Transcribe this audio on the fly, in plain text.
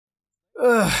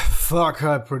Fuck,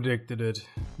 I predicted it.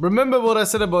 Remember what I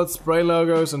said about spray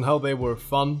logos and how they were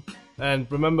fun? And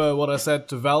remember what I said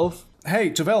to Valve? Hey,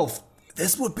 to Valve,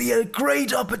 this would be a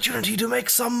great opportunity to make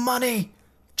some money.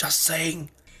 Just saying.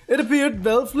 It appeared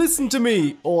Valve listened to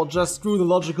me, or just drew the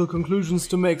logical conclusions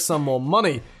to make some more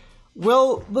money.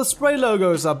 Well, the spray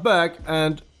logos are back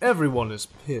and everyone is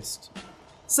pissed.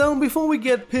 So before we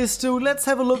get pissed too, let's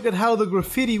have a look at how the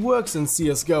graffiti works in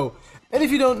CSGO. And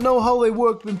if you don't know how they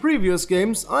worked in previous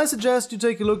games, I suggest you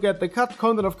take a look at the cut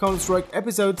content of Counter-Strike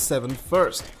episode 7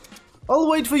 first. I'll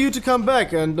wait for you to come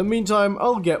back, and in the meantime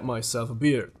I'll get myself a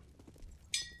beer.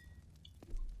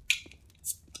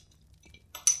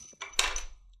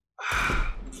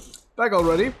 Back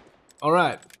already?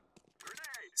 Alright.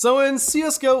 So in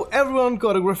CSGO everyone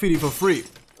got a graffiti for free.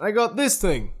 I got this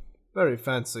thing. Very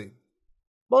fancy.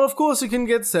 But of course you can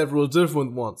get several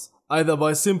different ones, either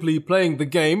by simply playing the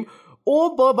game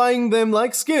or by buying them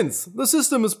like skins. The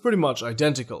system is pretty much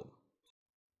identical.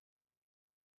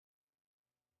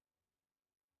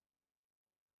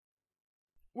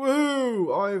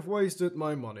 Woohoo! I've wasted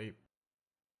my money.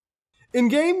 In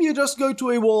game you just go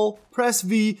to a wall, press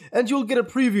V and you'll get a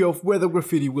preview of where the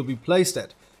graffiti will be placed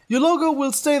at. Your logo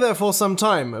will stay there for some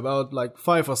time, about like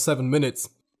 5 or 7 minutes.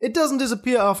 It doesn't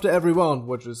disappear after every round,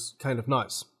 which is kind of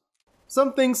nice.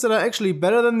 Some things that are actually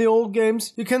better than the old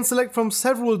games, you can select from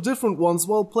several different ones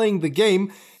while playing the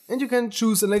game, and you can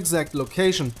choose an exact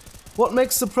location. What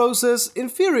makes the process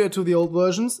inferior to the old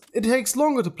versions, it takes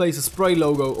longer to place a spray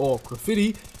logo or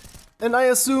graffiti, and I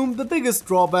assume the biggest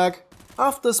drawback,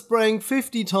 after spraying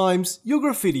 50 times, your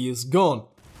graffiti is gone.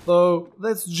 Though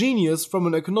that's genius from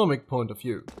an economic point of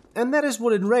view. And that is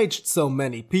what enraged so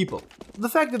many people. The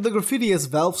fact that the graffiti is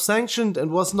Valve sanctioned and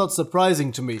was not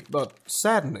surprising to me, but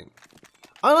saddening.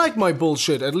 I like my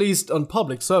bullshit, at least on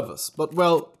public servers, but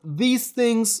well, these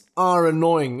things are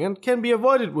annoying and can be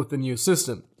avoided with the new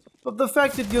system. But the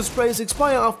fact that your sprays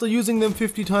expire after using them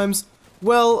 50 times,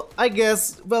 well, I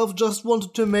guess Valve just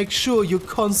wanted to make sure you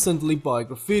constantly buy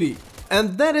graffiti.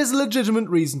 And that is a legitimate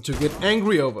reason to get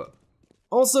angry over.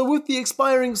 Also, with the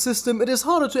expiring system, it is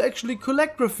harder to actually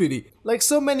collect graffiti, like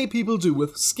so many people do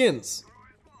with skins.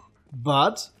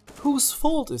 But whose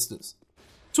fault is this?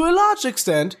 To a large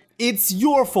extent, it's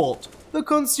your fault, the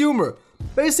consumer.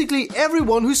 Basically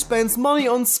everyone who spends money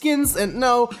on skins and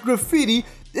now graffiti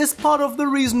is part of the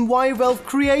reason why Valve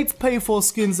creates pay for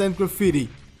skins and graffiti.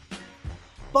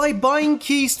 By buying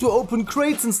keys to open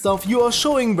crates and stuff, you are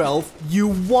showing Valve you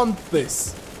want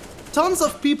this. Tons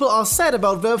of people are sad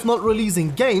about Valve not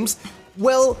releasing games.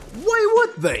 Well, why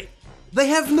would they? They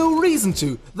have no reason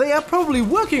to. They are probably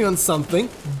working on something,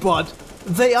 but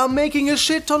they are making a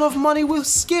shit ton of money with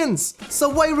skins. So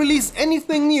why release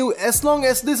anything new as long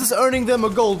as this is earning them a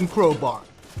golden crowbar?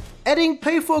 Adding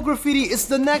pay for graffiti is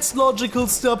the next logical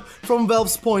step from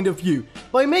Valve's point of view.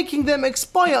 By making them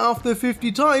expire after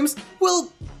 50 times,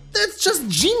 well, that's just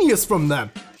genius from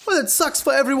them. But it sucks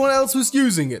for everyone else who's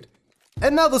using it.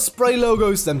 And now the spray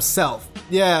logos themselves.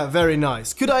 Yeah, very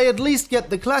nice. Could I at least get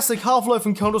the classic Half-Life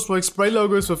and Counter-Strike spray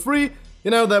logos for free?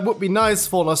 You know, that would be nice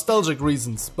for nostalgic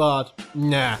reasons, but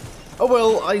nah. Oh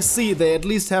well, I see they at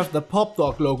least have the Pop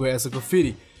Dog logo as a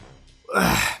graffiti.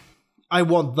 I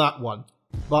want that one.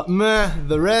 But meh,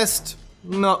 the rest,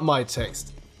 not my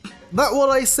taste. That what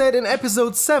I said in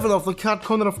episode 7 of the cut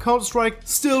content of Counter-Strike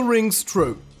still rings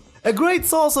true. A great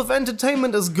source of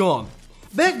entertainment is gone.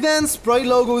 Back then, spray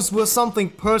logos were something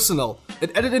personal.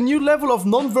 It added a new level of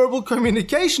non-verbal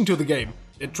communication to the game.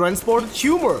 It transported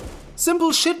humor,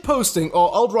 simple shitposting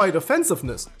or outright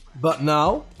offensiveness. But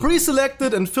now,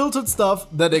 pre-selected and filtered stuff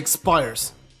that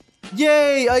expires.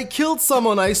 Yay, I killed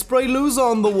someone, I spray loser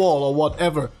on the wall or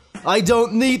whatever. I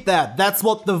don't need that, that's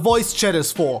what the voice chat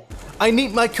is for. I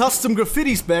need my custom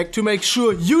graffitis back to make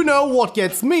sure you know what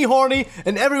gets me horny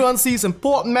and everyone sees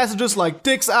important messages like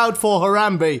dicks out for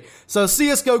Harambe. So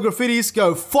CSGO graffitis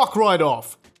go fuck right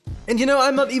off. And you know,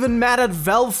 I'm not even mad at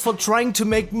Valve for trying to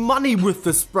make money with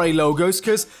the spray logos,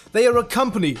 cause they are a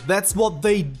company, that's what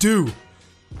they do.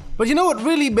 But you know what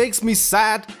really makes me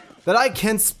sad? That I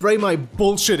can't spray my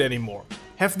bullshit anymore.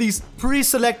 Have these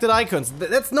pre-selected icons.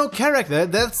 That's no character,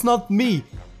 that's not me.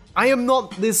 I am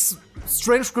not this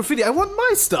strange graffiti, I want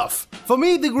my stuff. For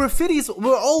me, the graffitis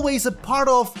were always a part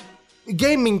of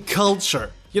gaming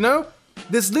culture, you know?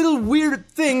 This little weird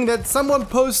thing that someone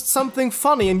posts something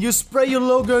funny and you spray your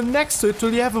logo next to it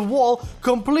till you have a wall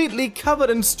completely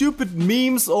covered in stupid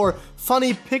memes or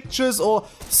funny pictures, or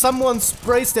someone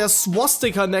sprays their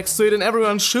swastika next to it and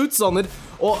everyone shoots on it,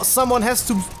 or someone has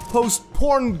to post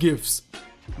porn gifs.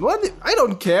 What? I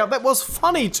don't care, that was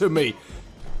funny to me.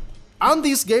 aren't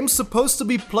these games supposed to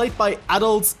be played by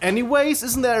adults anyways?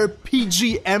 Isn't there a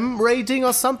PGM rating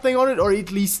or something on it, or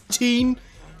at least teen?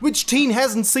 Which teen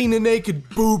hasn't seen a naked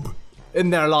boob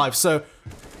in their life? So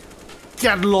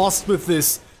get lost with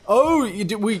this. Oh,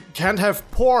 we can't have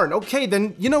porn. Okay,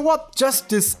 then you know what? Just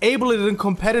disable it in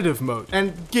competitive mode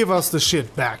and give us the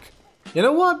shit back. You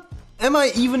know what? Am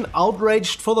I even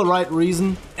outraged for the right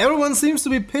reason? Everyone seems to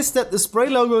be pissed that the spray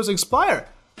logos expire.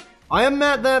 I am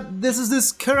mad that this is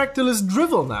this characterless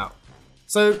drivel now.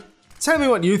 So tell me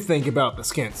what you think about the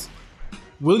skins.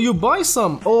 Will you buy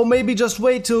some, or maybe just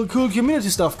wait till cool community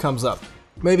stuff comes up?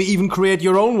 Maybe even create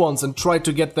your own ones and try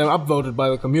to get them upvoted by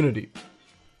the community.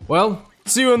 Well,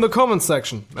 see you in the comments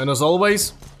section, and as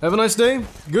always, have a nice day,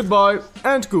 goodbye,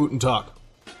 and guten Tag.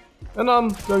 And I'm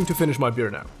going to finish my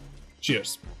beer now.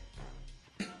 Cheers.